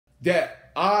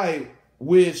that I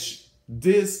wish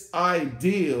this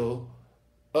ideal,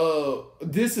 I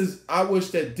wish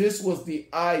that this was the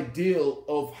ideal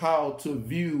of how to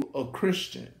view a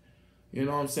Christian. You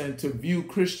know what I'm saying? To view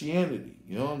Christianity.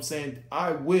 You know what I'm saying?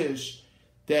 I wish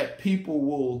that people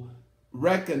will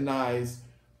recognize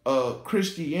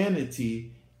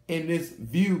Christianity in this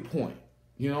viewpoint.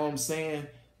 You know what I'm saying?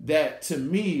 That to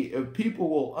me, if people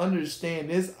will understand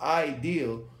this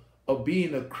ideal of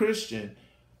being a Christian,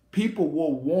 people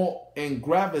will want and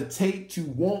gravitate to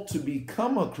want to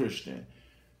become a Christian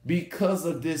because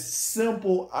of this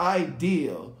simple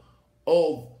idea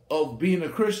of being a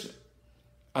Christian.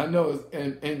 I know,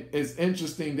 and it's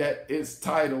interesting that it's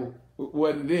titled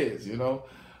what it is, you know.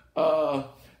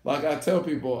 Like I tell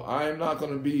people, I'm not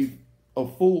going to be a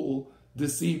fool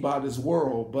deceived by this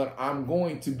world, but I'm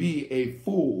going to be a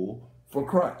fool for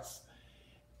Christ.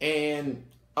 And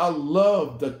I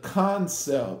love the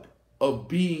concept of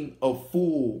being a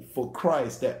fool for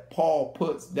Christ that Paul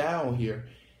puts down here,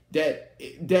 that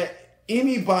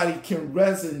anybody can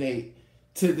resonate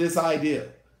to this idea.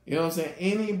 You know what I'm saying?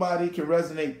 Anybody can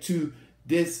resonate to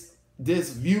this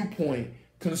viewpoint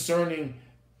concerning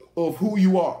of who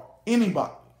you are.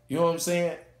 Anybody. You know what I'm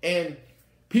saying? And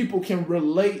people can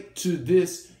relate to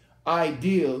this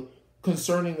idea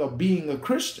concerning of being a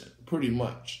Christian, pretty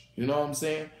much. You know what I'm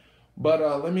saying? But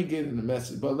let me get in the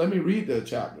message. But let me read the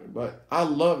chapter. But I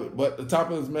love it. But the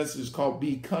topic of this message is called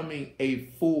Becoming a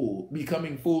Fool,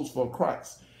 Becoming Fools for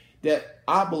Christ. That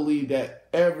I believe that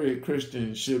every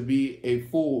Christian should be a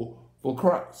fool for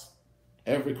Christ.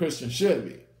 Every Christian should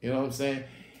be. You know what I'm saying?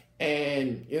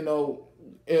 And, you know,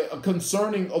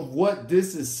 concerning of what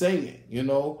this is saying, you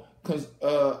know,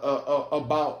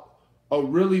 about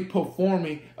really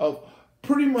performing of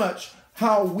pretty much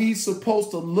how we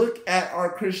supposed to look at our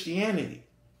Christianity.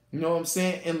 You know what I'm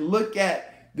saying? And look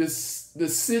at the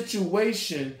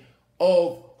situation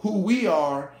of who we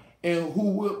are and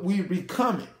who we're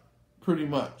becoming, pretty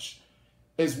much,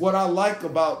 is what I like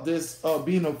about this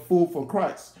being a fool for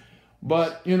Christ.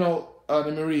 But, you know,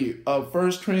 let me read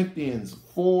 1 Corinthians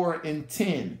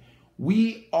 4:10.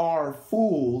 We are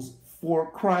fools for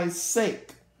Christ's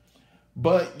sake,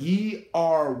 but ye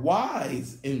are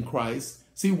wise in Christ.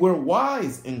 See, we're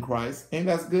wise in Christ. Ain't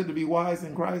that good to be wise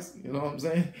in Christ? You know what I'm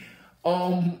saying?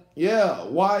 Yeah,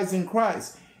 wise in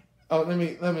Christ. Oh, let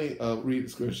me read the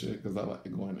scripture because I like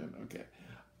going in. Okay.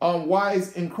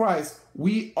 Wise in Christ,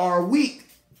 we are weak.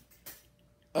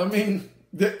 I mean,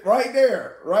 right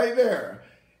there.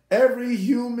 Every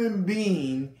human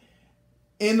being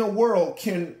in the world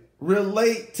can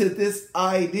relate to this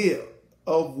idea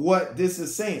of what this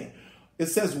is saying. It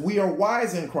says we are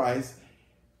wise in Christ.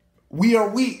 We are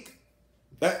weak.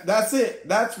 That's it.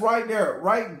 That's right there.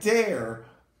 Right there.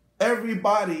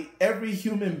 Everybody, every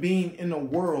human being in the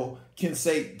world can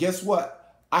say, guess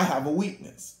what? I have a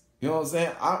weakness. You know what I'm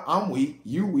saying? I'm weak.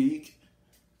 You weak.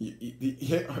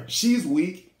 She's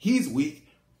weak. He's weak.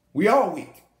 We all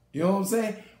weak. You know what I'm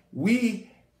saying?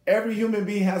 Every human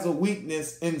being has a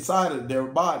weakness inside of their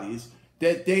bodies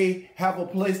that they have a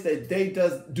place that they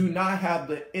do not have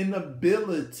the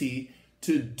inability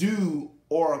to do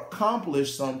or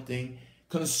accomplish something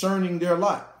concerning their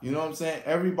life. You know what I'm saying?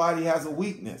 Everybody has a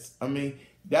weakness. I mean,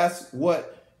 that's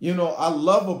what, you know, I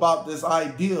love about this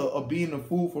idea of being a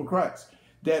fool for Christ.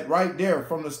 That right there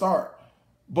from the start.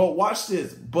 But watch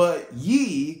this. But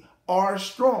ye are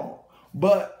strong.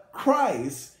 But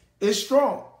Christ is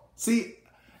strong. See,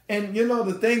 and you know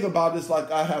the thing about this, like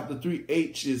I have the 3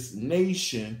 H's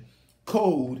nation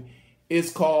code.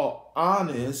 It's called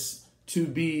honest, to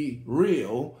be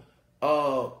real,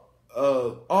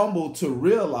 humble to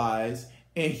realize,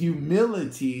 and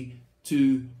humility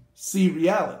to see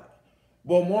reality.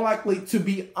 Well, more likely to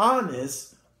be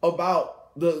honest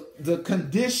about the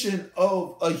condition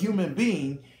of a human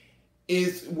being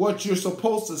is what you're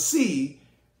supposed to see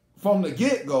from the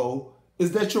get-go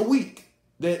is that you're weak.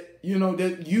 That, you know,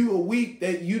 that you are weak,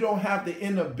 that you don't have the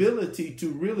inability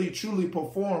to really truly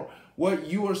perform what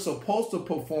you are supposed to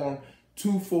perform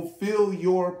to fulfill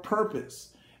your purpose.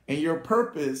 And your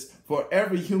purpose for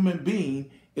every human being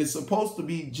is supposed to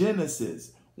be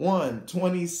Genesis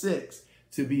 1:26,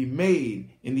 to be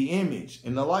made in the image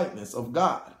and the likeness of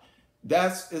God.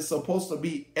 It's supposed to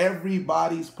be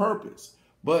everybody's purpose.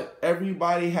 But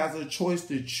everybody has a choice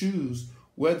to choose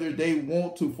whether they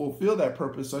want to fulfill that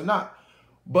purpose or not.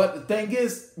 But the thing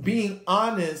is, being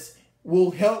honest will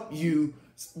help you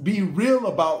be real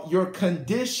about your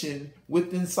condition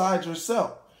within inside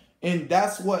yourself. And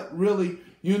that's what really,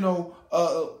 you know,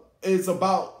 is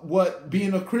about what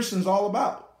being a Christian is all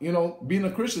about. You know, being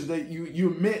a Christian, that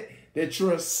you admit that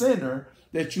you're a sinner,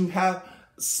 that you have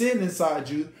sin inside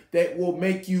you that will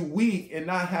make you weak and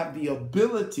not have the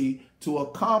ability to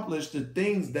accomplish the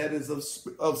things that is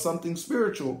of something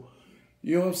spiritual.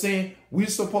 You know what I'm saying? We're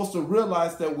supposed to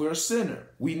realize that we're a sinner.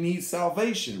 We need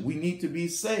salvation. We need to be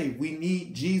saved. We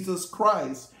need Jesus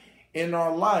Christ in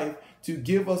our life to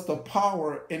give us the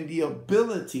power and the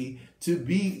ability to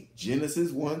be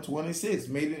Genesis 1:26,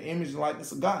 made in the image and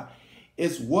likeness of God.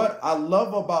 It's what I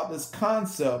love about this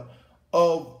concept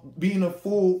of being a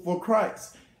fool for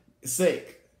Christ's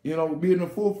sake. You know, being a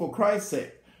fool for Christ's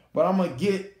sake. But I'm going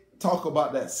to talk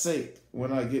about that sake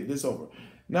when I get this over.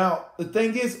 Now, the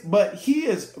thing is, but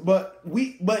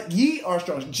ye are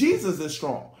strong. Jesus is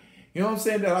strong. You know what I'm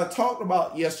saying? That I talked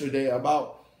about yesterday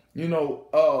about,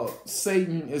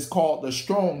 Satan is called the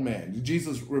strong man.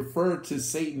 Jesus referred to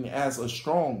Satan as a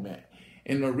strong man.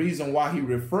 And the reason why he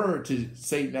referred to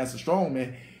Satan as a strong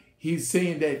man, he's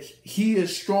saying that he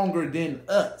is stronger than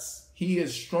us. He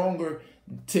is stronger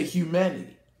to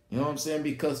humanity. You know what I'm saying?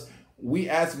 Because we,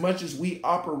 as much as we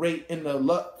operate in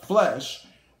the flesh,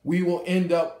 we will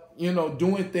end up,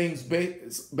 doing things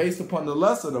based upon the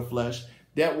lust of the flesh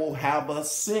that will have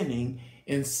us sinning,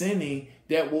 and sinning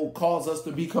that will cause us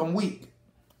to become weak.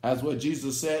 As what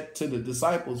Jesus said to the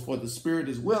disciples, for the spirit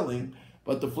is willing,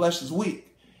 but the flesh is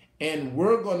weak. And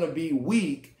we're going to be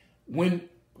weak when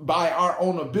by our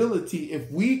own ability if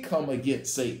we come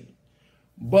against Satan.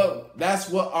 But that's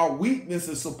what our weakness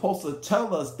is supposed to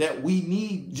tell us, that we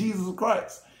need Jesus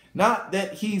Christ. Not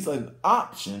that he's an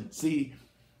option. See,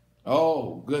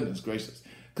 oh, goodness gracious.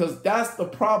 Because that's the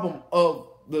problem of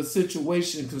the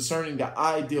situation concerning the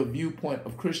ideal viewpoint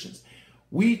of Christians.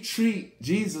 We treat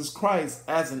Jesus Christ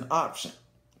as an option.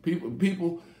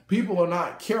 People are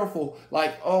not careful,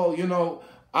 like, oh,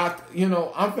 I'm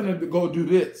finna go do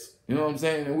this. You know what I'm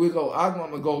saying? And I'm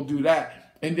gonna go do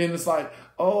that. And then it's like,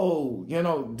 oh,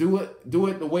 do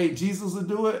it the way Jesus would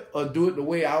do it, or do it the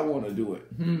way I want to do it.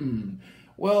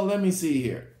 Well, let me see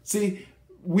here. See,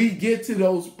 we get to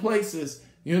those places,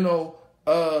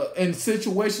 in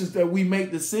situations that we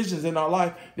make decisions in our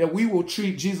life that we will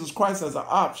treat Jesus Christ as an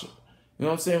option. You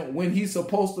know what I'm saying? When he's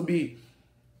supposed to be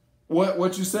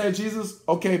what you said, Jesus,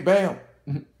 okay, bam.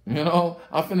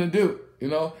 I'm finna do.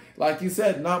 Like you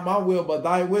said, not my will, but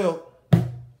thy will.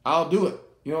 I'll do it.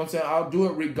 You know what I'm saying? I'll do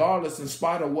it regardless, in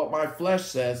spite of what my flesh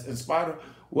says, in spite of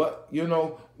what,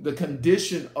 the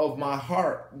condition of my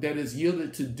heart that is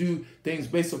yielded to do things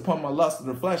based upon my lust of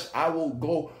the flesh. I will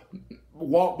go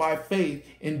walk by faith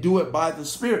and do it by the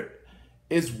Spirit.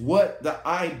 Is what the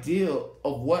ideal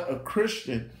of what a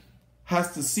Christian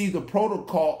has to see, the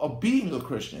protocol of being a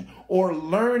Christian or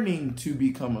learning to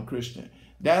become a Christian.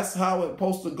 That's how it's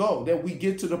supposed to go, that we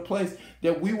get to the place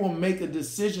that we will make a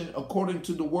decision according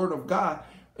to the word of God,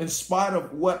 in spite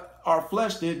of what our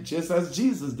flesh did, just as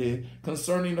Jesus did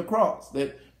concerning the cross.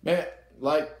 That, man,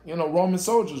 Roman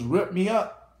soldiers ripped me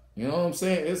up. You know what I'm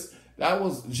saying? That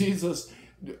was Jesus'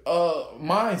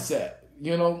 mindset.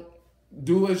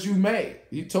 Do as you may.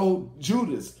 He told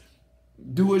Judas,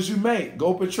 do as you may.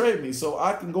 Go betray me so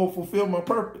I can go fulfill my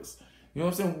purpose. You know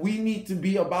what I'm saying? We need to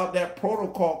be about that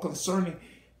protocol concerning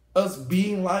us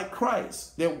being like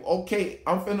Christ. That, okay,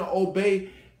 I'm finna obey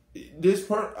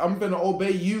I'm finna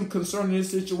obey you concerning this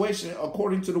situation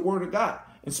according to the word of God,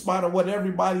 in spite of what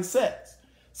everybody says.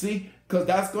 See, because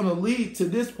that's going to lead to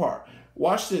this part.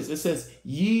 Watch this. It says,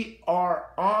 ye are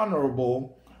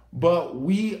honorable, but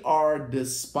we are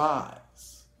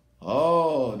despised.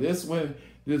 Oh, this when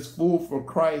this fool for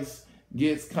Christ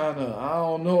gets kind of, I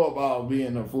don't know about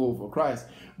being a fool for Christ,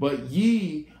 but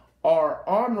ye are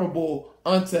honorable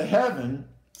unto heaven.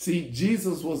 See,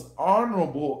 Jesus was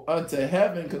honorable unto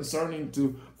heaven concerning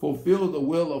to fulfill the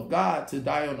will of God, to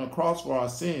die on the cross for our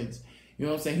sins. You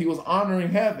know what I'm saying? He was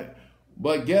honoring heaven.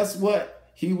 But guess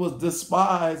what? He was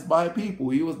despised by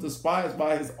people. He was despised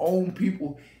by his own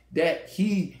people that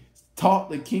he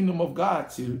taught the kingdom of God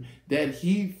to, that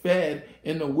he fed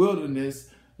in the wilderness,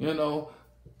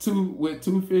 with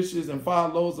 2 fishes and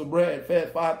 5 loaves of bread,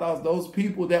 fed 5,000. Those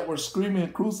people that were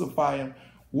screaming, crucify him,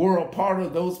 were a part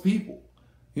of those people.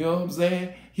 You know what I'm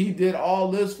saying? He did all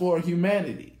this for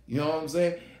humanity. You know what I'm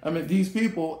saying? I mean, these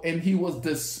people, and he was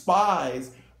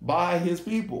despised by his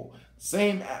people.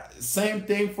 Same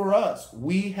thing for us.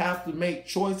 We have to make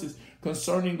choices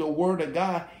concerning the word of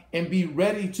God and be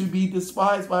ready to be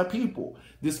despised by people.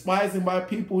 Despising by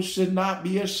people should not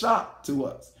be a shock to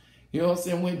us. You know what I'm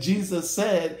saying? When Jesus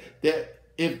said that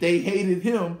if they hated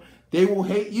him, they will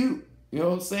hate you. You know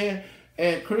what I'm saying?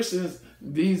 And Christians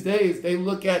these days, they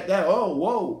look at that, oh,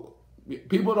 whoa,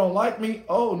 people don't like me.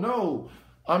 Oh, no,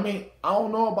 I mean, I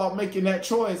don't know about making that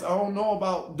choice. I don't know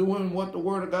about doing what the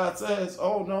word of God says.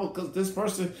 Oh no, because this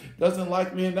person doesn't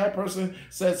like me and that person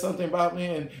said something about me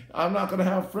and I'm not going to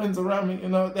have friends around me. You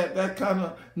know, that kind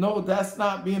of, no, that's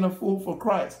not being a fool for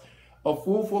Christ. A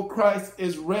fool for Christ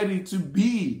is ready to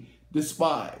be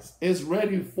despised. It's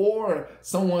ready for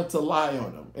someone to lie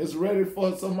on them. It's ready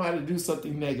for somebody to do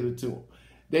something negative to them.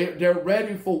 They're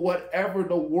ready for whatever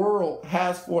the world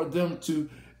has for them to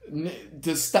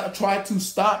stop, try to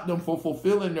stop them from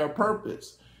fulfilling their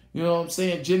purpose. You know what I'm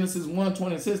saying? Genesis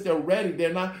 1:26, they're ready.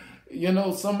 They're not, you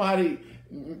know, somebody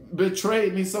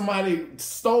betrayed me, somebody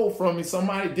stole from me,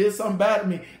 somebody did something bad to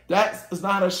me. That's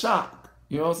not a shock.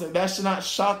 You know what I'm saying? That should not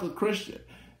shock a Christian.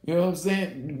 You know what I'm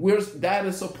saying? That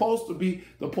is supposed to be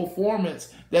the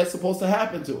performance that's supposed to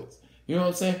happen to us. You know what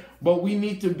I'm saying? But we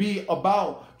need to be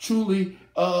about truly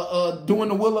doing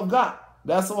the will of God.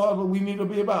 That's all that we need to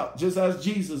be about. Just as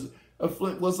Jesus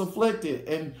was afflicted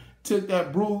and took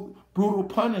that brutal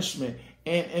punishment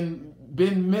and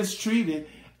been mistreated,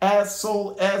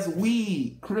 as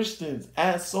we Christians,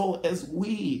 as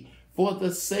we, for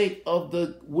the sake of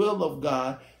the will of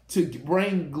God, to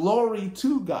bring glory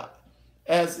to God.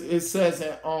 As it says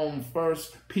in 1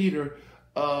 Peter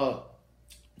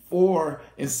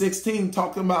 4:16,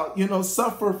 talking about, you know,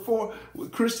 suffer for,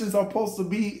 Christians are supposed to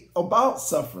be about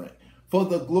suffering for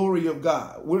the glory of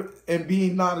God and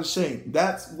being not ashamed.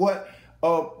 That's what,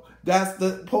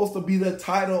 supposed to be the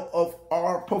title of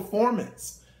our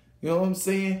performance. You know what I'm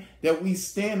saying? That we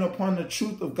stand upon the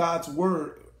truth of God's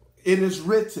word. It is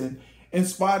written, in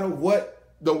spite of what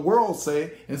the world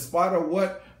say, in spite of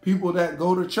what people that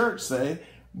go to church say,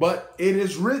 but it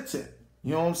is written.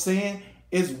 You know what I'm saying?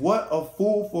 It's what a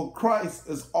fool for Christ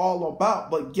is all about.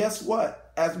 But guess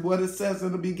what? As what it says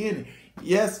in the beginning,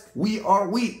 yes, we are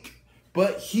weak,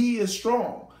 but he is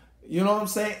strong. You know what I'm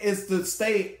saying? It's to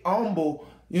stay humble,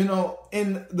 you know,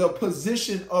 in the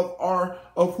position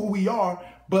of who we are,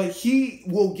 but he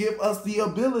will give us the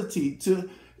ability to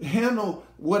handle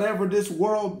whatever this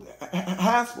world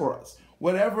has for us.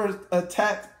 Whatever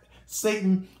attack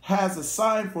Satan has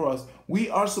assigned for us, we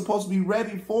are supposed to be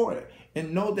ready for it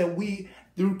and know that we,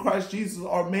 through Christ Jesus,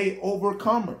 are made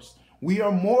overcomers. We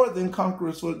are more than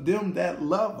conquerors for them that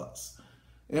love us.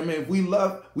 I mean, if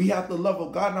we have the love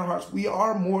of God in our hearts. We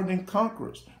are more than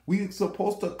conquerors. We're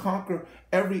supposed to conquer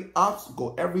every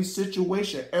obstacle, every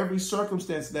situation, every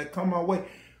circumstance that come our way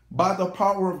by the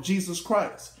power of Jesus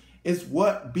Christ. It's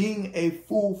what being a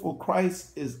fool for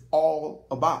Christ is all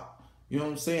about. You know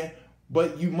what I'm saying?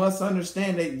 But you must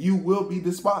understand that you will be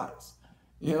despised.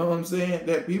 You know what I'm saying?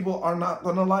 That people are not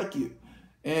going to like you.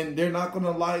 And they're not going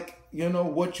to like, you know,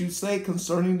 what you say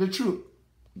concerning the truth.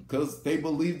 Because they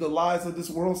believe the lies of this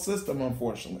world system,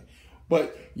 unfortunately.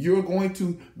 But you're going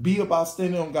to be about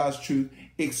standing on God's truth,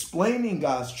 explaining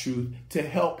God's truth to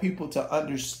help people to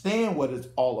understand what it's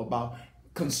all about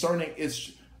concerning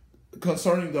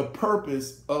the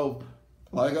purpose of,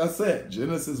 like I said,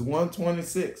 Genesis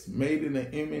 1:26, made in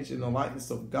the image and the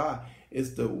likeness of God,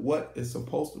 is what it's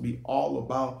supposed to be all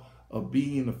about, of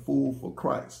being a fool for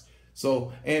Christ.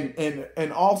 So,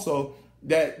 and also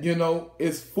that, you know,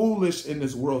 it's foolish in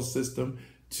this world system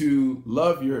to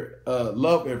love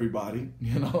everybody,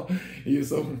 you know.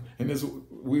 So,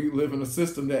 we live in a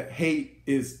system that hate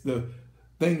is the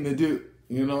thing to do,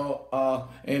 you know,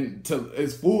 and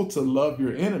it's fool to love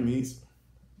your enemies.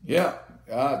 Yeah.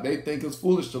 They think it's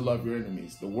foolish to love your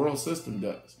enemies. The world system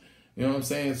does. You know what I'm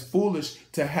saying? It's foolish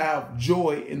to have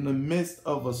joy in the midst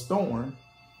of a storm.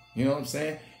 You know what I'm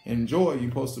saying? In joy,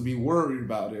 you're supposed to be worried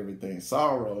about everything.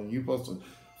 Sorrow, and you're supposed to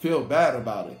feel bad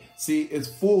about it. See, it's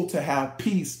fool to have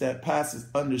peace that passes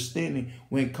understanding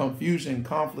when confusion,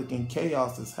 conflict, and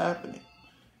chaos is happening.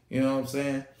 You know what I'm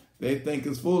saying? They think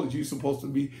it's foolish. You're supposed to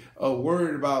be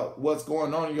worried about what's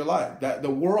going on in your life. That the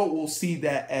world will see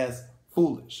that as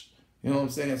foolish. You know what I'm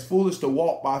saying? It's foolish to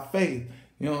walk by faith.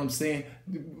 You know what I'm saying?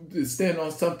 To stand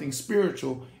on something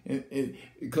spiritual,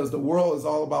 because the world is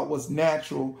all about what's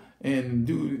natural and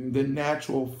do the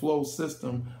natural flow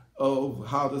system of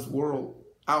how this world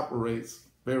operates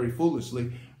very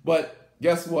foolishly. But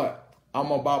guess what? I'm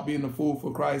about being a fool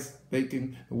for Christ.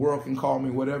 The world can call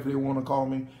me whatever they want to call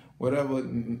me, whatever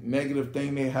negative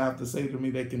thing they have to say to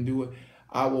me, they can do it.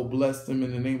 I will bless them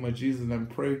in the name of Jesus and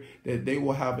pray that they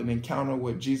will have an encounter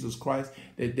with Jesus Christ,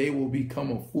 that they will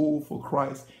become a fool for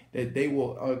Christ, that they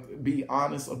will be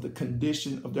honest of the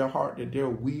condition of their heart, that they're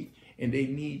weak and they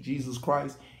need Jesus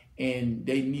Christ and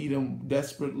they need him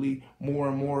desperately more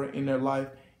and more in their life.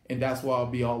 And that's why I'll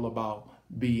be all about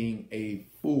being a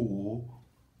fool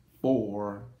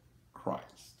for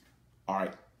Christ. All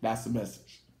right, that's the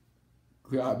message.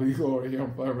 God be glory,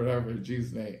 him forever and ever. In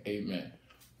Jesus' name, amen.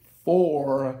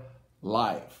 For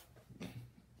life.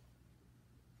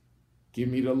 Give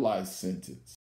me the life sentence.